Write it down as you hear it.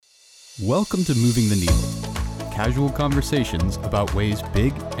Welcome to Moving the Needle, casual conversations about ways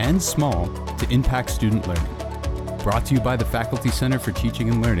big and small to impact student learning. Brought to you by the Faculty Center for Teaching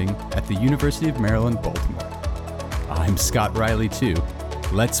and Learning at the University of Maryland, Baltimore. I'm Scott Riley too.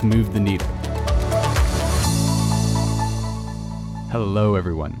 Let's move the needle. Hello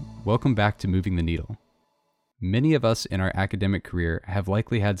everyone. Welcome back to Moving the Needle. Many of us in our academic career have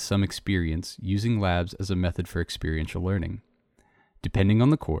likely had some experience using labs as a method for experiential learning. Depending on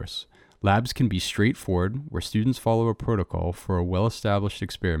the course, labs can be straightforward, where students follow a protocol for a well-established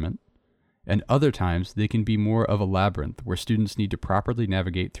experiment, and other times they can be more of a labyrinth, where students need to properly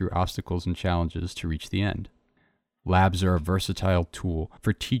navigate through obstacles and challenges to reach the end. Labs are a versatile tool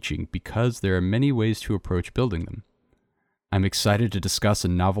for teaching because there are many ways to approach building them. I'm excited to discuss a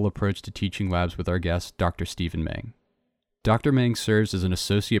novel approach to teaching labs with our guest, Dr. Stephen Mang. Dr. Mang serves as an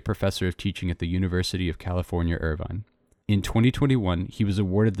associate professor of teaching at the University of California, Irvine. In 2021, he was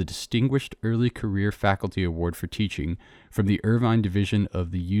awarded the Distinguished Early Career Faculty Award for Teaching from the Irvine Division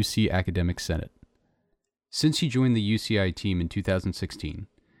of the UC Academic Senate. Since he joined the UCI team in 2016,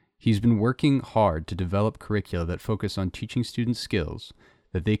 he's been working hard to develop curricula that focus on teaching students skills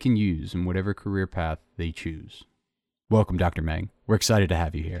that they can use in whatever career path they choose. Welcome, Dr. Mang. We're excited to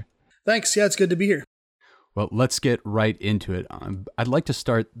have you here. Thanks. Yeah, it's good to be here. Well, let's get right into it. I'd like to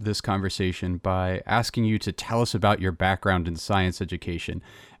start this conversation by asking you to tell us about your background in science education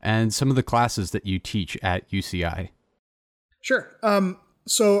and some of the classes that you teach at UCI. Sure. When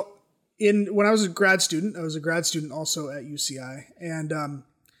I was a grad student, also at UCI, and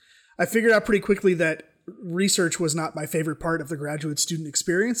I figured out pretty quickly that research was not my favorite part of the graduate student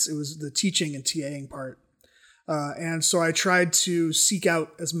experience. It was the teaching and TAing part. And so I tried to seek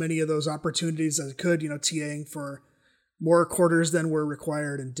out as many of those opportunities as I could, TAing for more quarters than were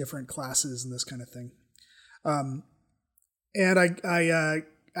required in different classes and this kind of thing. And I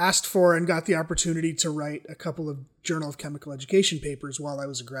asked for and got the opportunity to write a couple of Journal of Chemical Education papers while I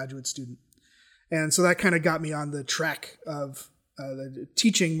was a graduate student. And so that kind of got me on the track of the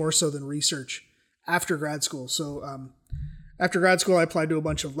teaching more so than research after grad school. So after grad school, I applied to a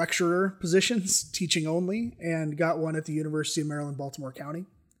bunch of lecturer positions, teaching only, and got one at the University of Maryland, Baltimore County.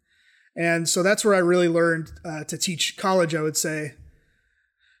 And so that's where I really learned to teach college, I would say,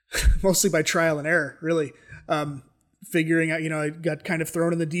 mostly by trial and error, really. Figuring out, I got kind of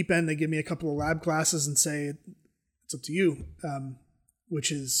thrown in the deep end. They give me a couple of lab classes and say, it's up to you,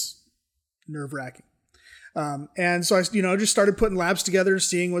 which is nerve-wracking. And so I, just started putting labs together,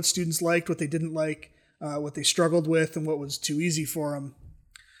 seeing what students liked, what they didn't like, what they struggled with, and what was too easy for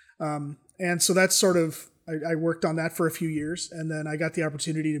them. And so that's sort of, I worked on that for a few years, and then I got the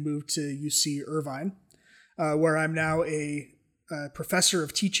opportunity to move to UC Irvine, where I'm now a professor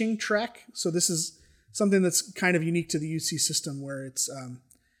of teaching track. So this is something that's kind of unique to the UC system, where it's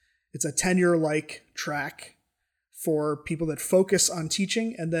a tenure-like track for people that focus on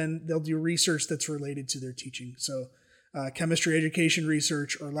teaching, and then they'll do research that's related to their teaching. So chemistry education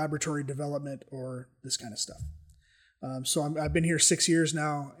research or laboratory development or this kind of stuff. So I've been here 6 years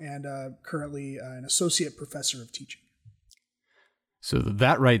now, and currently an associate professor of teaching. So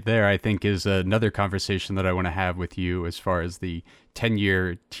that right there, I think, is another conversation that I want to have with you as far as the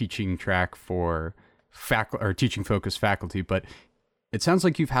 10-year teaching track for teaching-focused faculty. But it sounds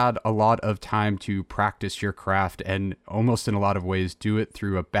like you've had a lot of time to practice your craft and almost in a lot of ways do it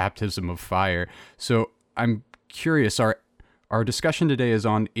through a baptism of fire. So I'm curious, our discussion today is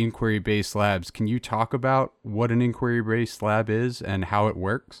on inquiry-based labs. Can you talk about what an inquiry-based lab is and how it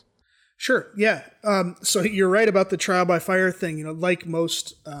works? Sure, yeah. So you're right about the trial by fire thing. Like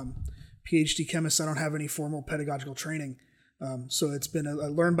most PhD chemists, I don't have any formal pedagogical training. So it's been a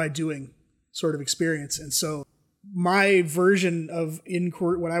learn by doing sort of experience. And so my version of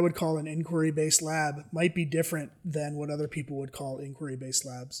what I would call an inquiry-based lab might be different than what other people would call inquiry-based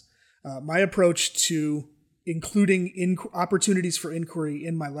labs. My approach to including opportunities for inquiry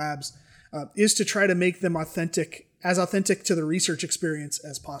in my labs is to try to make them as authentic to the research experience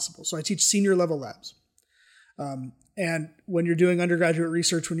as possible. So I teach senior level labs. And when you're doing undergraduate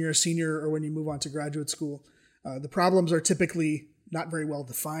research, when you're a senior or when you move on to graduate school, the problems are typically not very well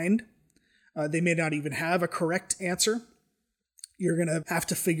defined. They may not even have a correct answer. You're going to have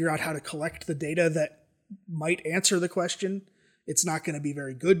to figure out how to collect the data that might answer the question. It's not going to be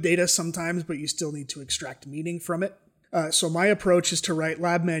very good data sometimes, but you still need to extract meaning from it. So my approach is to write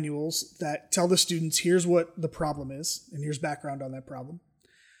lab manuals that tell the students, here's what the problem is, and here's background on that problem.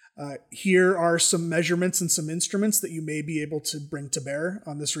 Here are some measurements and some instruments that you may be able to bring to bear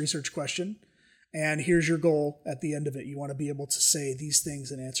on this research question. And here's your goal at the end of it. You want to be able to say these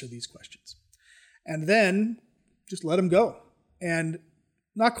things and answer these questions. And then just let them go. And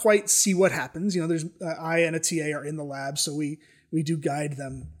not quite see what happens. There's I and a TA are in the lab, so we do guide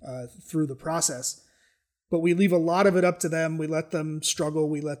them through the process. But we leave a lot of it up to them. We let them struggle.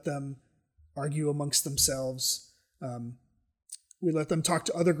 We let them argue amongst themselves. We let them talk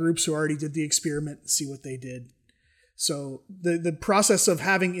to other groups who already did the experiment and see what they did. So the process of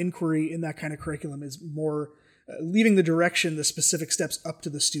having inquiry in that kind of curriculum is more leaving the direction, the specific steps up to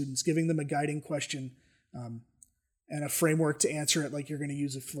the students, giving them a guiding question and a framework to answer it, like you're going to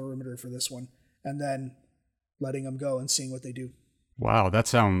use a fluorimeter for this one, and then letting them go and seeing what they do. Wow, that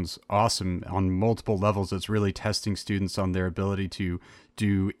sounds awesome on multiple levels. It's really testing students on their ability to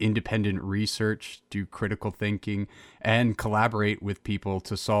do independent research, do critical thinking, and collaborate with people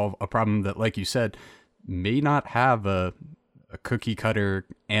to solve a problem that, like you said, may not have a cookie cutter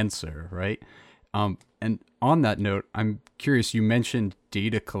answer, right? And on that note, I'm curious, you mentioned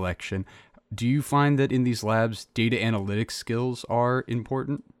data collection. Do you find that in these labs, data analytics skills are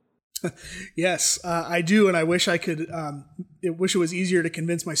important? Yes, I do, and I wish I could. Wish it was easier to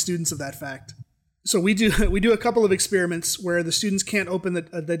convince my students of that fact. So we do a couple of experiments where the students can't open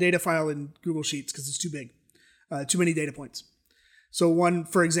the data file in Google Sheets because it's too big, too many data points. So one,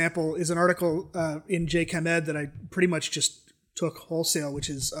 for example, is an article in JChemEd that I pretty much just took wholesale, which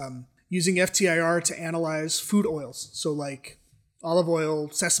is using FTIR to analyze food oils. So like olive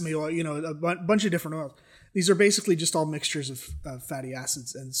oil, sesame oil, a bunch of different oils. These are basically just all mixtures of fatty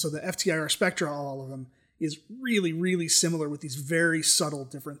acids. And so the FTIR spectra, all of them, is really, really similar with these very subtle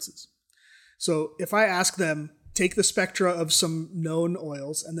differences. So if I ask them, take the spectra of some known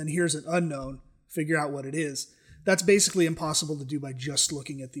oils, and then here's an unknown, figure out what it is, that's basically impossible to do by just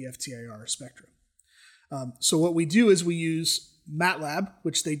looking at the FTIR spectra. So what we do is we use MATLAB,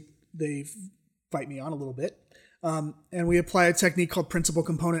 which they fight me on a little bit, and we apply a technique called principal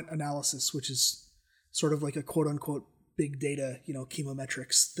component analysis, which is sort of like a quote-unquote big data,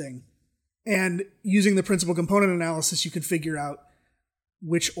 chemometrics thing. And using the principal component analysis, you can figure out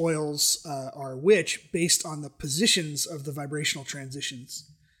which oils are which based on the positions of the vibrational transitions.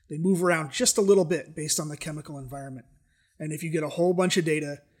 They move around just a little bit based on the chemical environment. And if you get a whole bunch of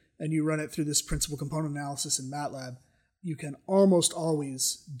data and you run it through this principal component analysis in MATLAB, you can almost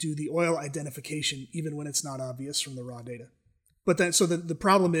always do the oil identification even when it's not obvious from the raw data. But then, so the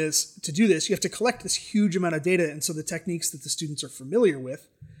problem is, to do this, you have to collect this huge amount of data, and so the techniques that the students are familiar with,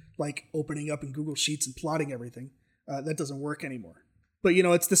 like opening up in Google Sheets and plotting everything, that doesn't work anymore. But,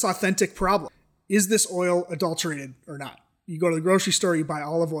 it's this authentic problem. Is this oil adulterated or not? You go to the grocery store, you buy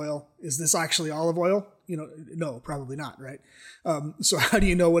olive oil. Is this actually olive oil? No, probably not, right? So how do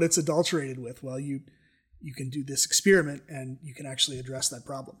you know what it's adulterated with? Well, you can do this experiment, and you can actually address that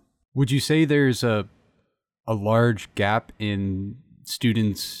problem. Would you say there's a large gap in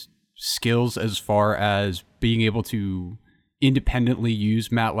students' skills as far as being able to independently use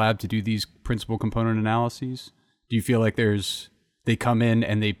MATLAB to do these principal component analyses? Do you feel like they come in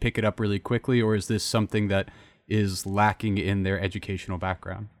and they pick it up really quickly, or is this something that is lacking in their educational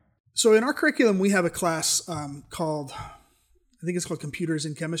background? So in our curriculum, we have a class called Computers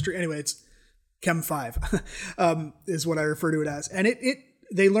in Chemistry. Anyway, it's Chem 5 is what I refer to it as. And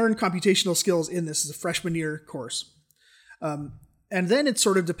they learn computational skills in this as a freshman year course. And then it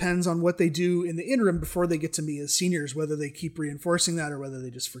sort of depends on what they do in the interim before they get to me as seniors, whether they keep reinforcing that or whether they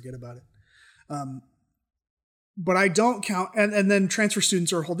just forget about it. But I don't count, and then transfer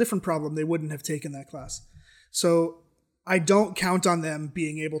students are a whole different problem. They wouldn't have taken that class. So I don't count on them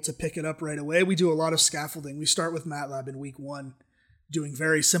being able to pick it up right away. We do a lot of scaffolding. We start with MATLAB in week 1, doing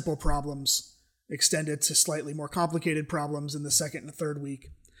very simple problems, extended to slightly more complicated problems in the second and third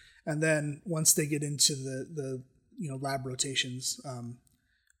week. And then once they get into the lab rotations,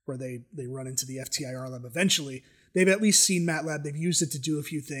 where they run into the FTIR lab eventually, they've at least seen MATLAB. They've used it to do a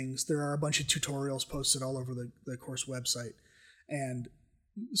few things. There are a bunch of tutorials posted all over the course website. And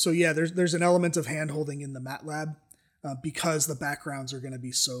so, yeah, there's an element of hand-holding in the MATLAB because the backgrounds are going to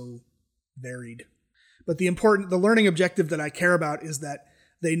be so varied. But the learning objective that I care about is that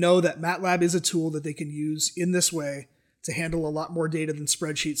they know that MATLAB is a tool that they can use in this way to handle a lot more data than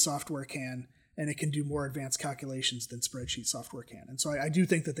spreadsheet software can, and it can do more advanced calculations than spreadsheet software can. And so I do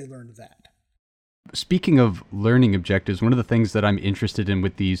think that they learned that. Speaking of learning objectives, one of the things that I'm interested in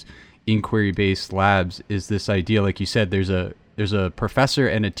with these inquiry-based labs is this idea, like you said, there's a professor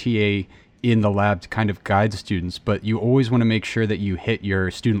and a TA in the lab to kind of guide students, but you always want to make sure that you hit your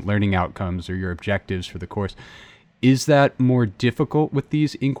student learning outcomes or your objectives for the course. Is that more difficult with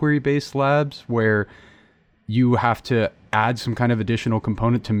these inquiry-based labs where you have to add some kind of additional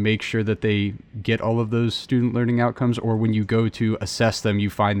component to make sure that they get all of those student learning outcomes? Or when you go to assess them,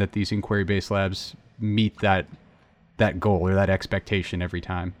 you find that these inquiry-based labs meet that that goal or that expectation every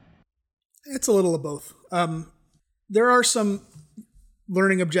time? It's a little of both. There are some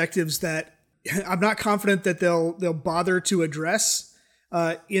learning objectives that I'm not confident that they'll bother to address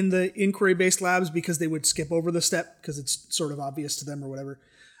in the inquiry-based labs because they would skip over the step because it's sort of obvious to them or whatever.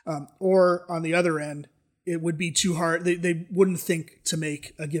 Or on the other end, it would be too hard. They wouldn't think to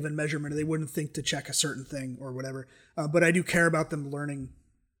make a given measurement, or they wouldn't think to check a certain thing or whatever. But I do care about them learning,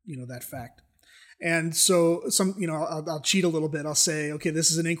 that fact. And so I'll cheat a little bit. I'll say, okay, this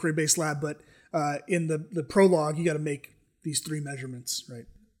is an inquiry-based lab, but in the prologue, you got to make these 3 measurements, right?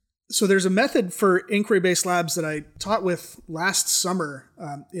 So there's a method for inquiry-based labs that I taught with last summer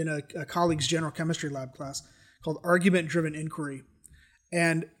in a colleague's general chemistry lab class called argument-driven inquiry.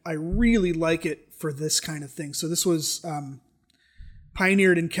 And I really like it for this kind of thing. So this was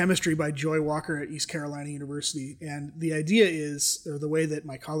pioneered in chemistry by Joy Walker at East Carolina University. And the idea is, or the way that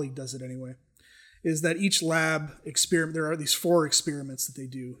my colleague does it anyway, is that each lab experiment, there are these 4 experiments that they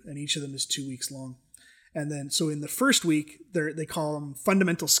do, and each of them is 2 weeks long. And then, so in the first week, they call them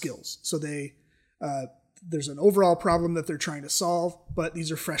fundamental skills. So there's an overall problem that they're trying to solve, but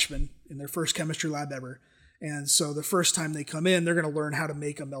these are freshmen in their first chemistry lab ever. And so the first time they come in, they're going to learn how to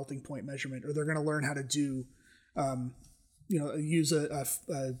make a melting point measurement, or they're going to learn how to do, use a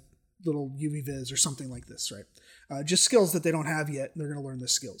little UV vis or something like this, right? Just skills that they don't have yet. They're going to learn the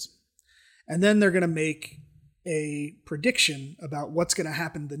skills. And then they're going to make a prediction about what's going to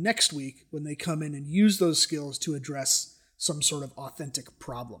happen the next week when they come in and use those skills to address some sort of authentic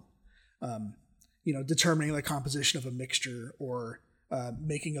problem. Determining the composition of a mixture, or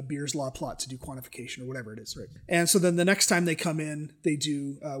making a Beer's law plot to do quantification, or whatever it is, right? And so then the next time they come in, they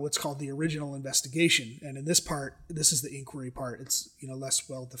do what's called the original investigation. And in this part, this is the inquiry part. It's less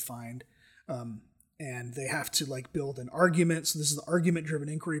well defined, and they have to build an argument. So this is the argument-driven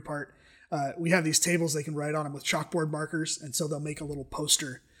inquiry part. We have these tables they can write on them with chalkboard markers, and so they'll make a little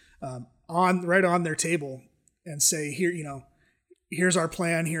poster right on their table and say, here's our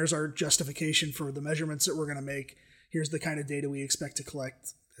plan, here's our justification for the measurements that we're going to make, here's the kind of data we expect to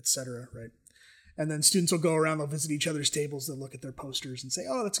collect, etc. Right? And then students will go around, they'll visit each other's tables, they'll look at their posters and say,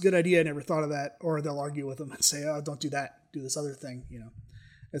 oh, that's a good idea, I never thought of that. Or they'll argue with them and say, oh, don't do that, do this other thing.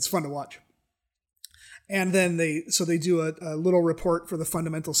 It's fun to watch. And then they do a little report for the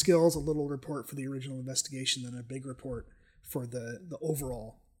fundamental skills, a little report for the original investigation, then a big report for the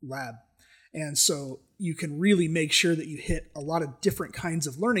overall lab. And so you can really make sure that you hit a lot of different kinds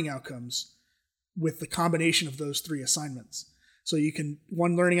of learning outcomes with the combination of those 3 assignments. So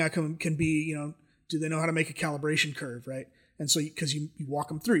one learning outcome can be, do they know how to make a calibration curve, right? And so because you walk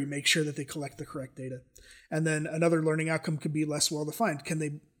them through, you make sure that they collect the correct data. And then another learning outcome could be less well-defined. Can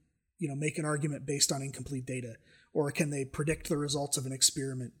they make an argument based on incomplete data, or can they predict the results of an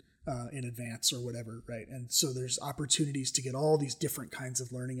experiment in advance, or whatever, right? And so there's opportunities to get all these different kinds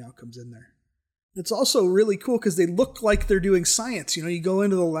of learning outcomes in there. It's also really cool because they look like they're doing science. You go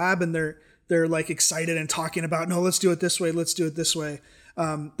into the lab and they're excited and talking about, no, let's do it this way, let's do it this way.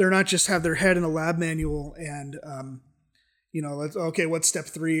 They're not just have their head in a lab manual and okay, what's step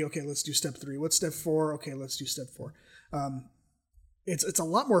 3? Okay, let's do step 3. What's step 4? Okay, let's do step 4. It's a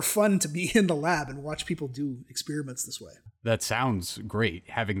lot more fun to be in the lab and watch people do experiments this way. That sounds great,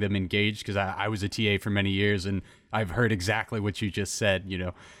 having them engaged, because I was a TA for many years, and I've heard exactly what you just said.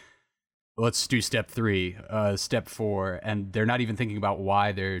 Let's do step 3, step 4, and they're not even thinking about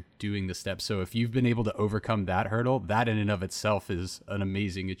why they're doing the steps. So if you've been able to overcome that hurdle, that in and of itself is an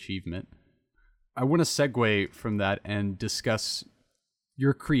amazing achievement. I want to segue from that and discuss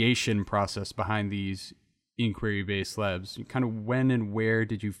your creation process behind these inquiry-based labs. Kind of when and where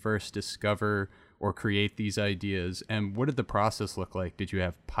did you first discover or create these ideas, and what did the process look like? Did you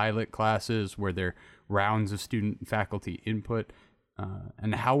have pilot classes? Were there rounds of student and faculty input?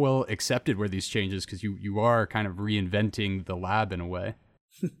 And how well accepted were these changes? Because you are kind of reinventing the lab in a way.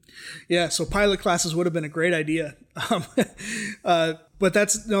 Yeah, so pilot classes would have been a great idea. But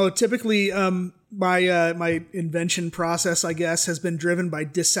that's typically my invention process, I guess, has been driven by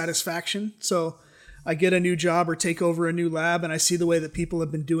dissatisfaction. So I get a new job or take over a new lab and I see the way that people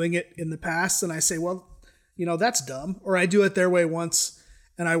have been doing it in the past. And I say, well, that's dumb. Or I do it their way once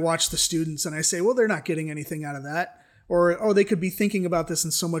and I watch the students and I say, well, they're not getting anything out of that. Or, oh, they could be thinking about this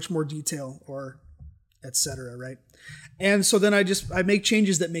in so much more detail, or et cetera, right? And so then I make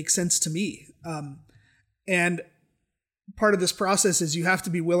changes that make sense to me. And part of this process is you have to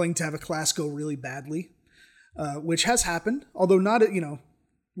be willing to have a class go really badly, which has happened, although not,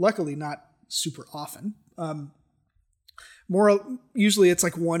 luckily not super often. Usually it's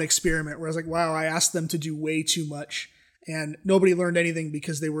like one experiment where I was like, wow, I asked them to do way too much and nobody learned anything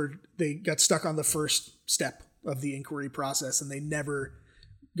because they got stuck on the first step, of the inquiry process, and they never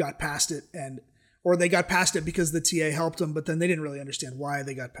got past it, or they got past it because the TA helped them, but then they didn't really understand why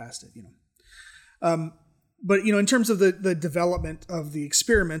they got past it, But, in terms of the development of the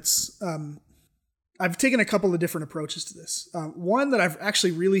experiments, I've taken a couple of different approaches to this. One that I've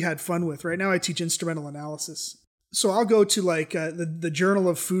actually really had fun with. Right now I teach instrumental analysis. So I'll go to the Journal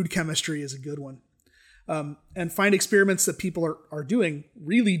of Food Chemistry is a good one. And find experiments that people are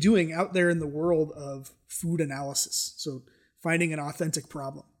really doing out there in the world of food analysis. So finding an authentic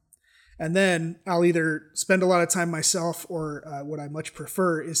problem. And then I'll either spend a lot of time myself, or what I much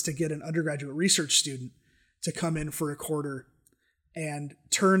prefer is to get an undergraduate research student to come in for a quarter and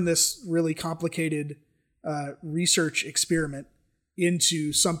turn this really complicated research experiment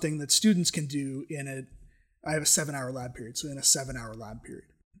into something that students can do I have a 7-hour lab period, so in a 7-hour lab period.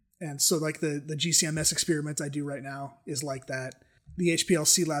 And so the GCMS experiment I do right now is like that. The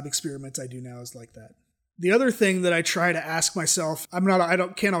HPLC lab experiment I do now is like that. The other thing that I try to ask myself,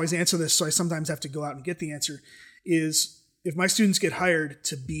 can't always answer this, so I sometimes have to go out and get the answer, is if my students get hired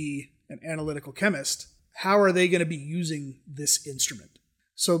to be an analytical chemist, how are they going to be using this instrument?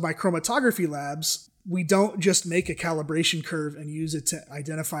 So my chromatography labs, we don't just make a calibration curve and use it to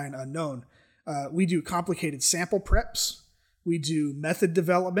identify an unknown. We do complicated sample preps. We do method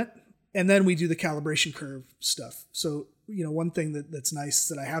development, and then we do the calibration curve stuff. So, one thing that's nice is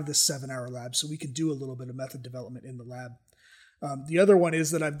that I have this 7-hour lab, so we can do a little bit of method development in the lab. The other one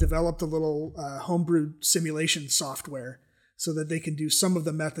is that I've developed a little homebrewed simulation software so that they can do some of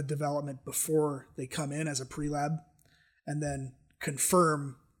the method development before they come in as a pre-lab, and then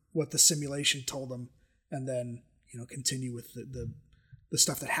confirm what the simulation told them, and then continue with the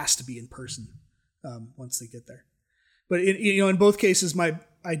stuff that has to be in person once they get there. But in both cases, my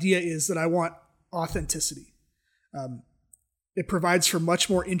idea is that I want authenticity. It provides for much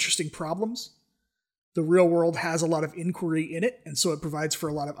more interesting problems. The real world has a lot of inquiry in it, and so it provides for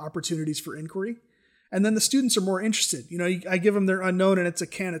a lot of opportunities for inquiry. And then the students are more interested. I give them their unknown, and it's a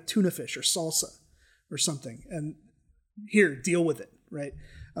can of tuna fish or salsa or something, and here, deal with it. Right?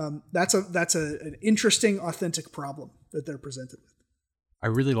 That's an interesting, authentic problem that they're presented with. I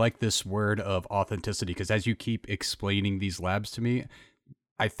really like this word of authenticity, because as you keep explaining these labs to me,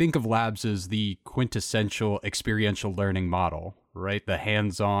 I think of labs as the quintessential experiential learning model, right? The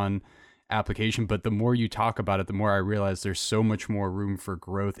hands-on application. But the more you talk about it, the more I realize there's so much more room for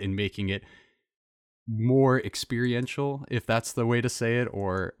growth in making it more experiential, if that's the way to say it,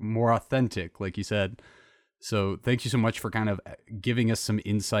 or more authentic, like you said. So thank you so much for kind of giving us some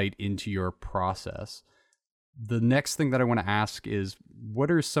insight into your process. The next thing that I want to ask is,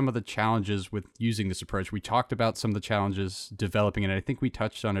 what are some of the challenges with using this approach? We talked about some of the challenges developing it, and I think we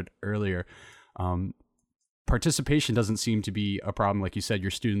touched on it earlier. Participation doesn't seem to be a problem. Like you said,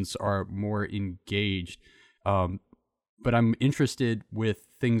 your students are more engaged. But I'm interested with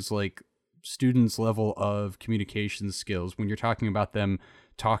things like students' level of communication skills. When you're talking about them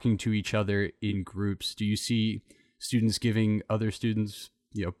talking to each other in groups, do you see students giving other students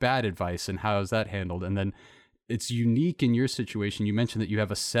bad advice, and how is that handled? And then it's unique in your situation. You mentioned that you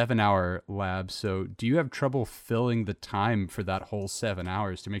have a 7-hour lab. So do you have trouble filling the time for that whole 7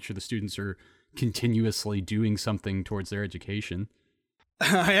 hours to make sure the students are continuously doing something towards their education?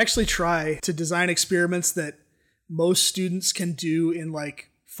 I actually try to design experiments that most students can do in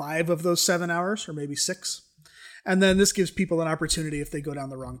 5 of those 7 hours, or maybe 6. And then this gives people an opportunity, if they go down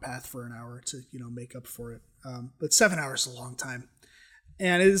the wrong path for an hour, to make up for it. But 7 hours is a long time.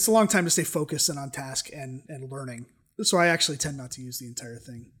 And it's a long time to stay focused and on task and learning. So I actually tend not to use the entire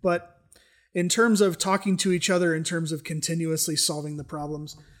thing. But in terms of talking to each other, in terms of continuously solving the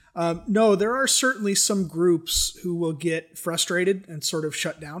problems, no, there are certainly some groups who will get frustrated and sort of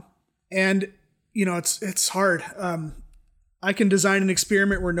shut down. And, it's hard. I can design an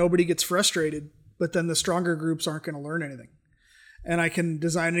experiment where nobody gets frustrated, but then the stronger groups aren't going to learn anything. And I can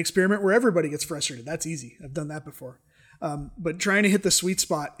design an experiment where everybody gets frustrated. That's easy. I've done that before. But trying to hit the sweet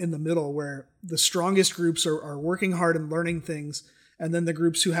spot in the middle where the strongest groups are working hard and learning things, and then the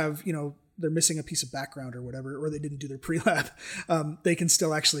groups who have, they're missing a piece of background or whatever, or they didn't do their pre-lab, they can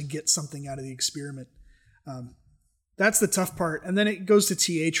still actually get something out of the experiment. That's the tough part. And then it goes to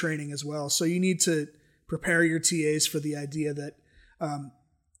TA training as well. So you need to prepare your TAs for the idea that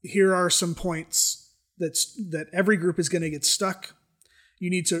here are some points that every group is going to get stuck. You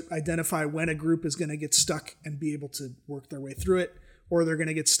need to identify when a group is going to get stuck and be able to work their way through it, or they're going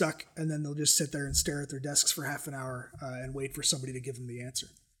to get stuck and then they'll just sit there and stare at their desks for half an hour and wait for somebody to give them the answer.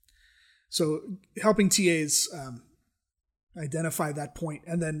 So helping TAs identify that point,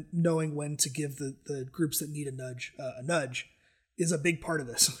 and then knowing when to give the groups that need a nudge is a big part of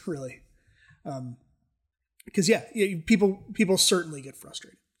this, really. Because people certainly get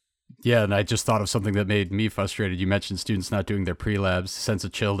frustrated. Yeah, and I just thought of something that made me frustrated. You mentioned students not doing their pre-labs. Sends a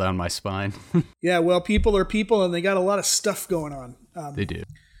chill down my spine. Yeah, well, people are people, and they got a lot of stuff going on. They do.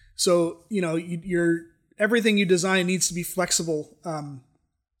 So, everything you design needs to be flexible.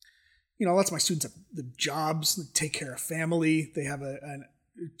 Lots of my students have the jobs, they take care of family. They have a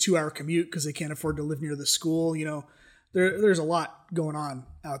 2-hour commute because they can't afford to live near the school. There's a lot going on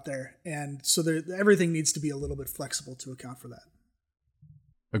out there. And so everything needs to be a little bit flexible to account for that.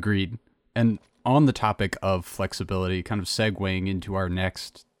 Agreed. And on the topic of flexibility, kind of segueing into our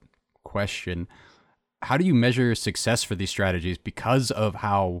next question, how do you measure success for these strategies because of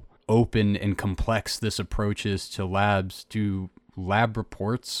how open and complex this approach is to labs? Do lab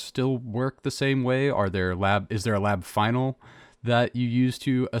reports still work the same way? Is there a lab final that you use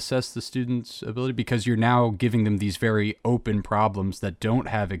to assess the students' ability? Because you're now giving them these very open problems that don't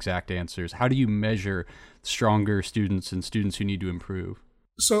have exact answers. How do you measure stronger students and students who need to improve?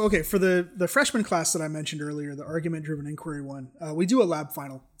 So, okay, for the freshman class that I mentioned earlier, the argument-driven inquiry one, we do a lab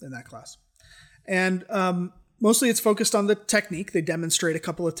final in that class. And mostly it's focused on the technique. They demonstrate a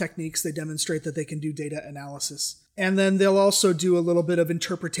couple of techniques. They demonstrate that they can do data analysis. And then they'll also do a little bit of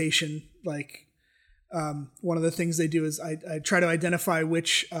interpretation. Like one of the things they do is I try to identify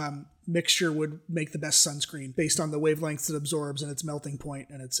which mixture would make the best sunscreen based on the wavelengths it absorbs and its melting point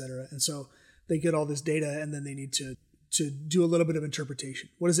and et cetera. And so they get all this data, and then they need to do a little bit of interpretation.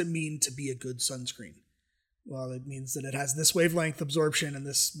 What does it mean to be a good sunscreen? Well, it means that it has this wavelength absorption and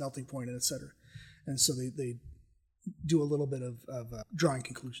this melting point, and et cetera. And so they do a little bit of drawing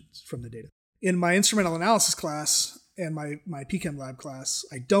conclusions from the data. In my instrumental analysis class and my PChem lab class,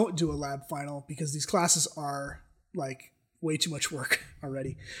 I don't do a lab final because these classes are like way too much work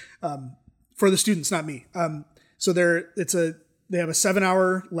already for the students, not me. So they have a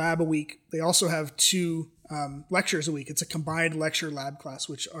 7-hour lab a week. They also have 2 lectures a week. It's a combined lecture lab class,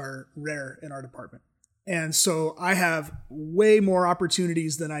 which are rare in our department. And so I have way more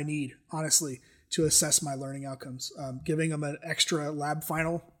opportunities than I need, honestly, to assess my learning outcomes. Giving them an extra lab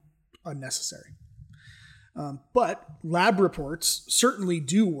final, unnecessary. But lab reports certainly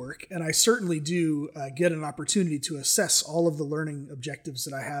do work, and I certainly do get an opportunity to assess all of the learning objectives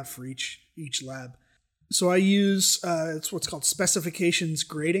that I have for each lab. So I use it's what's called specifications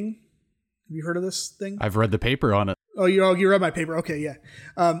grading. Have you heard of this thing? I've read the paper on it. Oh, you read my paper. Okay, yeah.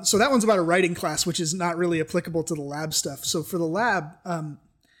 So that one's about a writing class, which is not really applicable to the lab stuff. So for the lab,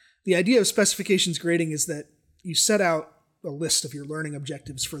 the idea of specifications grading is that you set out a list of your learning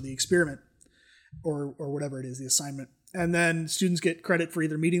objectives for the experiment or whatever it is, the assignment. And then students get credit for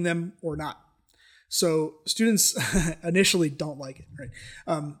either meeting them or not. So students initially don't like it,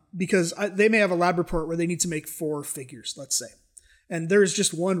 right? Because they may have a lab report where they need to make 4 figures, let's say. And there's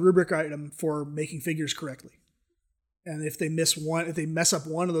just one rubric item for making figures correctly. And if they mess up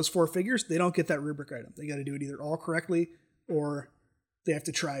one of those 4 figures, they don't get that rubric item. They got to do it either all correctly or they have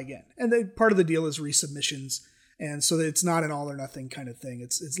to try again. And part of the deal is resubmissions. And so that it's not an all or nothing kind of thing.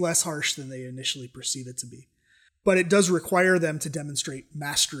 It's less harsh than they initially perceive it to be. But it does require them to demonstrate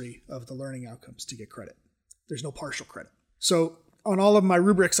mastery of the learning outcomes to get credit. There's no partial credit. So on all of my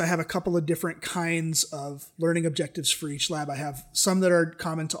rubrics, I have a couple of different kinds of learning objectives for each lab. I have some that are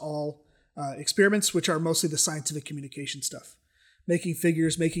common to all experiments, which are mostly the scientific communication stuff. Making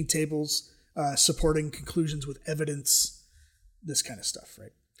figures, making tables, supporting conclusions with evidence, this kind of stuff,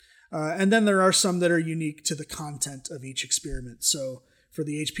 right? And then there are some that are unique to the content of each experiment. So for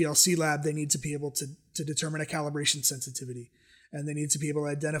the HPLC lab, they need to be able to determine a calibration sensitivity. And they need to be able to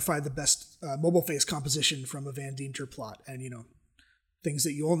identify the best mobile phase composition from a Van Deemter plot. And, things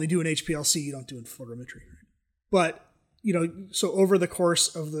that you only do in HPLC, you don't do in photogrammetry. But, so over the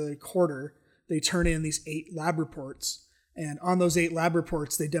course of the quarter, they turn in these 8 lab reports. And on those 8 lab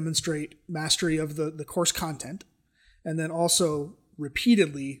reports, they demonstrate mastery of the course content. And then also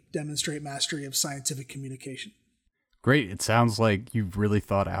repeatedly demonstrate mastery of scientific communication. Great. It sounds like you've really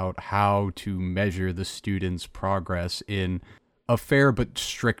thought out how to measure the students' progress in a fair but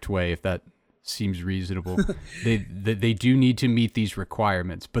strict way, if that seems reasonable. They do need to meet these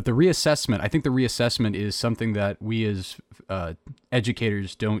requirements. But the reassessment, I think the reassessment is something that we as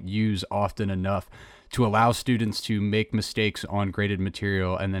educators don't use often enough to allow students to make mistakes on graded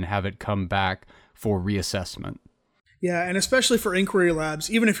material and then have it come back for reassessment. Yeah, and especially for inquiry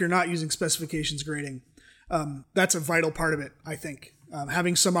labs, even if you're not using specifications grading, that's a vital part of it, I think.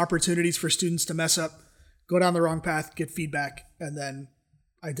 Having some opportunities for students to mess up, go down the wrong path, get feedback, and then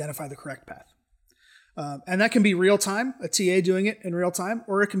identify the correct path. And that can be real time, a TA doing it in real time,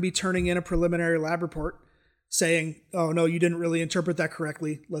 or it can be turning in a preliminary lab report saying, oh, no, you didn't really interpret that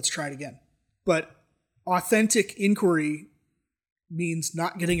correctly. Let's try it again. But authentic inquiry means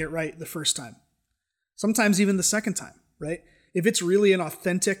not getting it right the first time. Sometimes even the second time, right? If it's really an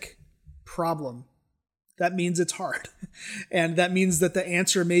authentic problem, that means it's hard. And that means that the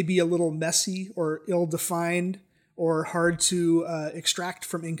answer may be a little messy or ill-defined or hard to extract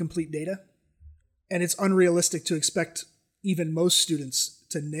from incomplete data. And it's unrealistic to expect even most students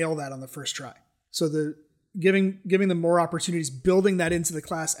to nail that on the first try. So giving them more opportunities, building that into the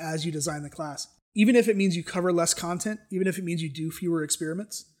class as you design the class, even if it means you cover less content, even if it means you do fewer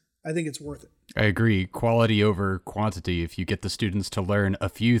experiments, I think it's worth it. I agree. Quality over quantity. If you get the students to learn a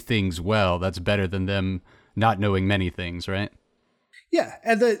few things well, that's better than them not knowing many things, right? Yeah,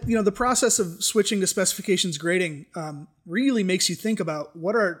 and the process of switching to specifications grading really makes you think about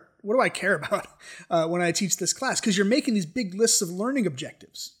what do I care about when I teach this class? Because you're making these big lists of learning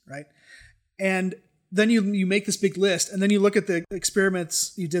objectives, right? And then you make this big list, and then you look at the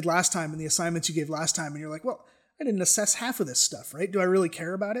experiments you did last time and the assignments you gave last time, and you're like, well, I didn't assess half of this stuff, right? Do I really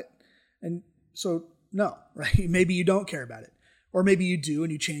care about it? And so, no, right? Maybe you don't care about it. Or maybe you do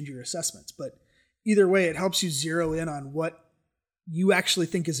and you change your assessments. But either way, it helps you zero in on what you actually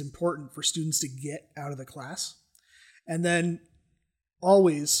think is important for students to get out of the class. And then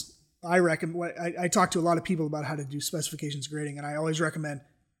always, I talk to a lot of people about how to do specifications grading, and I always recommend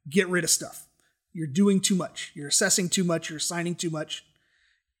get rid of stuff. You're doing too much. You're assessing too much. You're assigning too much.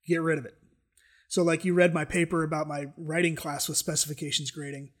 Get rid of it. So like you read my paper about my writing class with specifications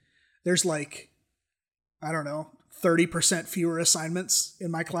grading. There's 30% fewer assignments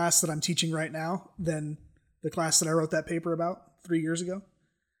in my class that I'm teaching right now than the class that I wrote that paper about 3 years ago.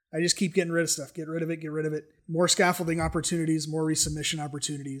 I just keep getting rid of stuff. Get rid of it. More scaffolding opportunities, more resubmission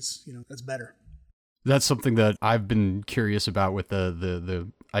opportunities. That's better. That's something that I've been curious about with the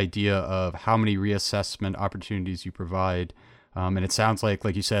idea of how many reassessment opportunities you provide. And it sounds like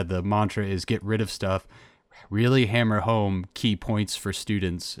you said, the mantra is get rid of stuff, really hammer home key points for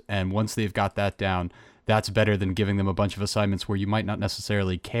students. And once they've got that down, that's better than giving them a bunch of assignments where you might not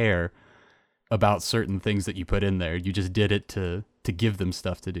necessarily care about certain things that you put in there. You just did it to give them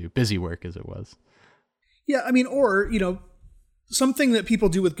stuff to do, busy work as it was. Yeah, something that people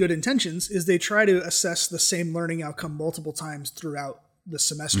do with good intentions is they try to assess the same learning outcome multiple times throughout the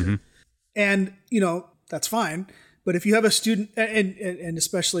semester. Mm-hmm. And, that's fine. But if you have a student, and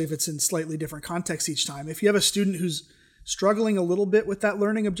especially if it's in slightly different contexts each time, if you have a student who's struggling a little bit with that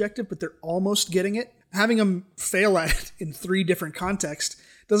learning objective, but they're almost getting it, having them fail at it in 3 different contexts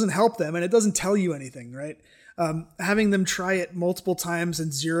doesn't help them, and it doesn't tell you anything, right? Having them try it multiple times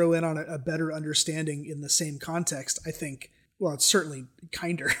and zero in on a better understanding in the same context, I think, well, it's certainly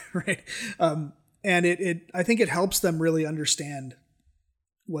kinder, right? And I think it helps them really understand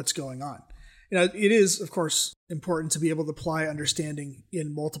what's going on. It is, of course, important to be able to apply understanding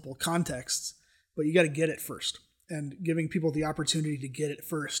in multiple contexts, but you got to get it first. And giving people the opportunity to get it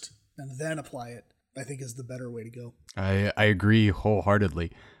first and then apply it, I think, is the better way to go. I agree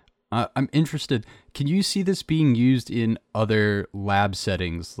wholeheartedly. I'm interested, can you see this being used in other lab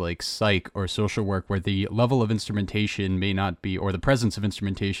settings like psych or social work where the level of instrumentation may not be, or the presence of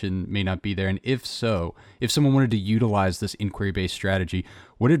instrumentation may not be there? And if so, if someone wanted to utilize this inquiry-based strategy,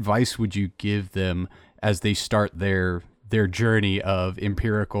 what advice would you give them as they start their journey of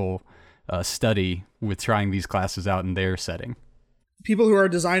empirical study with trying these classes out in their setting? People who are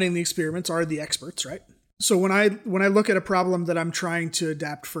designing the experiments are the experts, right? So when I look at a problem that I'm trying to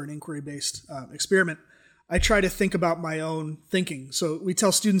adapt for an inquiry-based experiment, I try to think about my own thinking. So we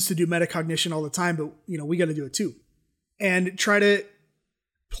tell students to do metacognition all the time, but we got to do it too, and try to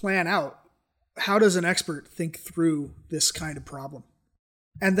plan out how does an expert think through this kind of problem.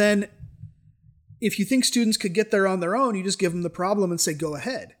 And then if you think students could get there on their own, you just give them the problem and say, go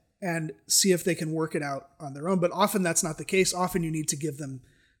ahead and see if they can work it out on their own. But often that's not the case. Often you need to give them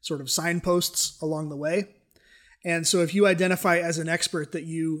sort of signposts along the way. And so if you identify as an expert that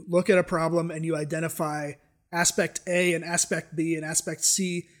you look at a problem and you identify aspect A and aspect B and aspect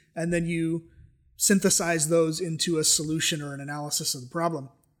C, and then you synthesize those into a solution or an analysis of the problem,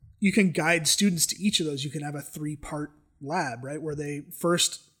 you can guide students to each of those. You can have a 3-part lab, right? Where they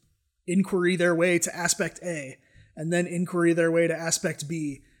first inquiry their way to aspect A, and then inquiry their way to aspect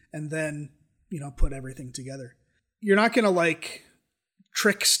B, and then, put everything together. You're not going to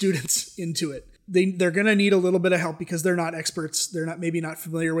trick students into it. They're going to need a little bit of help because they're not experts. They're maybe not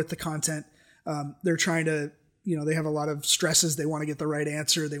familiar with the content. They're trying to, they have a lot of stresses. They want to get the right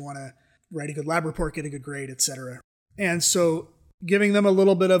answer. They want to write a good lab report, get a good grade, etc. And so giving them a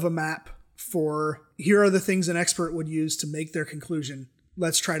little bit of a map for here are the things an expert would use to make their conclusion.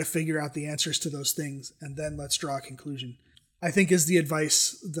 Let's try to figure out the answers to those things, and then let's draw a conclusion. I think is the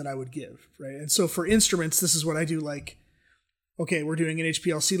advice that I would give, right? And so for instruments, this is what I do. Like, okay, we're doing an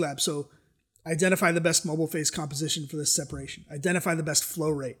HPLC lab, so identify the best mobile phase composition for this separation. Identify the best flow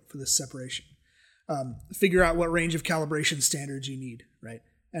rate for this separation. Figure out what range of calibration standards you need, right?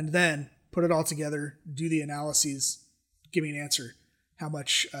 And then put it all together, do the analyses, give me an answer. How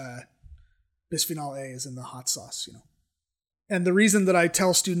much bisphenol A is in the hot sauce, And the reason that I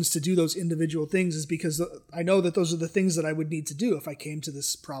tell students to do those individual things is because I know that those are the things that I would need to do if I came to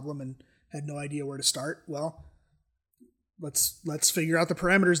this problem and had no idea where to start. Well, let's figure out the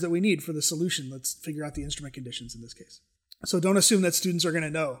parameters that we need for the solution. Let's figure out the instrument conditions in this case. So don't assume that students are going to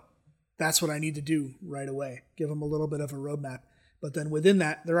know that's what I need to do right away. Give them a little bit of a roadmap. But then within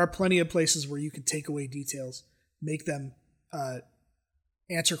that, there are plenty of places where you can take away details, make them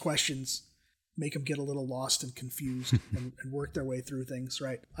answer questions, make them get a little lost and confused and work their way through things,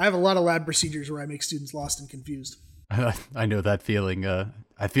 right? I have a lot of lab procedures where I make students lost and confused. I know that feeling.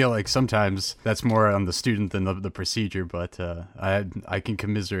 I feel like sometimes that's more on the student than the procedure, but I can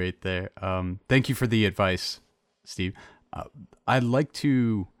commiserate there. Thank you for the advice, Steve. I'd like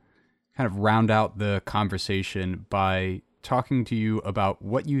to kind of round out the conversation by talking to you about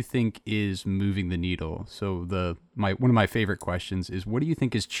what you think is moving the needle. So one of my favorite questions is, what do you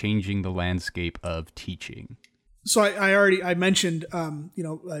think is changing the landscape of teaching? So I mentioned,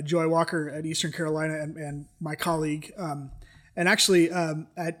 Joy Walker at Eastern Carolina and my colleague, and actually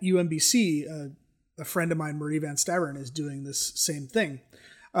at UMBC, a friend of mine, Marie Van Staveren, is doing this same thing.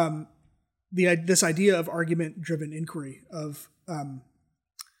 This idea of argument-driven inquiry, of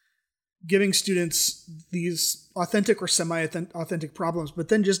giving students these authentic or semi-authentic problems, but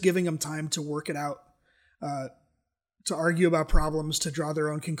then just giving them time to work it out, to argue about problems, to draw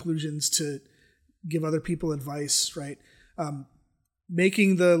their own conclusions, to give other people advice, right?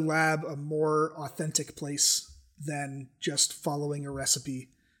 Making the lab a more authentic place than just following a recipe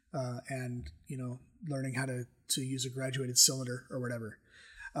and learning how to use a graduated cylinder or whatever.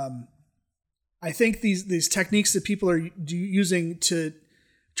 I think these techniques that people are using to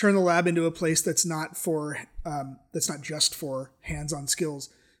turn the lab into a place that's not just for hands-on skills,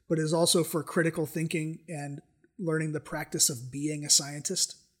 but is also for critical thinking and learning the practice of being a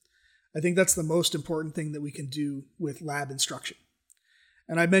scientist. I think that's the most important thing that we can do with lab instruction.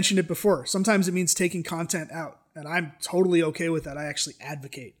 And I mentioned it before. Sometimes it means taking content out, and I'm totally okay with that. I actually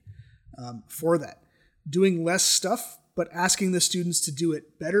advocate for that. Doing less stuff, but asking the students to do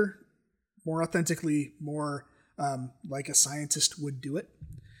it better, more authentically, more like a scientist would do it.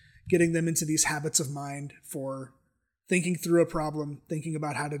 Getting them into these habits of mind for thinking through a problem, thinking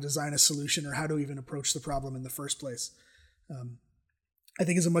about how to design a solution or how to even approach the problem in the first place. I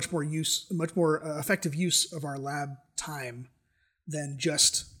think is a much more effective use of our lab time than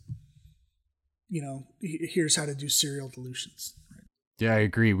just, here's how to do serial dilutions. Right? Yeah, I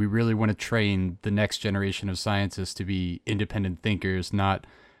agree. We really want to train the next generation of scientists to be independent thinkers, not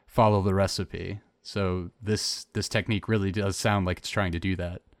follow the recipe. So this technique really does sound like it's trying to do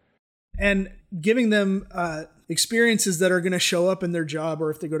that. And giving them experiences that are going to show up in their job or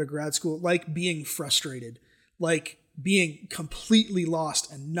if they go to grad school, like being frustrated, like being completely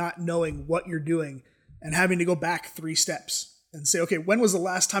lost and not knowing what you're doing and having to go back 3 steps and say, okay, when was the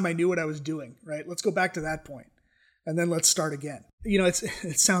last time I knew what I was doing, right? Let's go back to that point and then let's start again.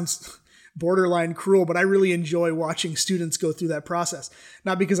 It sounds borderline cruel, but I really enjoy watching students go through that process.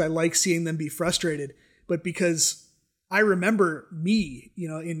 Not because I like seeing them be frustrated, but because I remember me,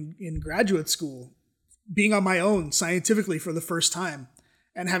 in graduate school, being on my own scientifically for the first time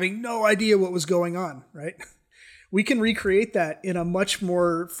and having no idea what was going on, right? We can recreate that in a much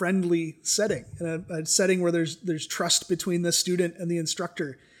more friendly setting, in a setting where there's trust between the student and the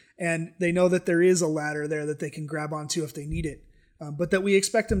instructor, and they know that there is a ladder there that they can grab onto if they need it, but that we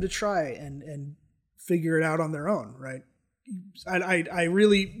expect them to try and figure it out on their own, right? I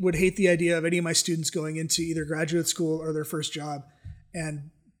really would hate the idea of any of my students going into either graduate school or their first job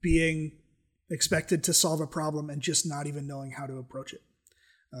and being expected to solve a problem and just not even knowing how to approach it.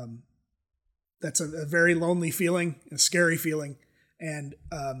 That's a very lonely feeling, a scary feeling. And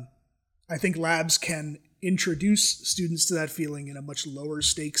I think labs can introduce students to that feeling in a much lower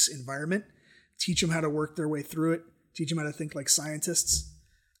stakes environment, teach them how to work their way through it, teach them how to think like scientists.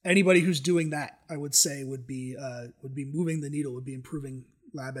 Anybody who's doing that, I would say, would be moving the needle, would be improving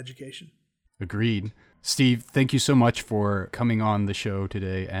lab education. Agreed. Steve, thank you so much for coming on the show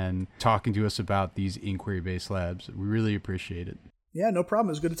today and talking to us about these inquiry-based labs. We really appreciate it. Yeah, no problem.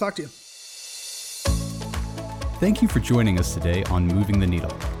 It was good to talk to you. Thank you for joining us today on Moving the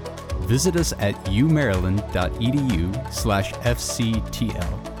Needle. Visit us at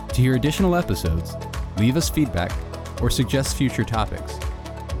umaryland.edu/FCTL to hear additional episodes, leave us feedback, or suggest future topics.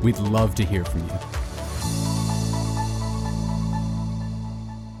 We'd love to hear from you.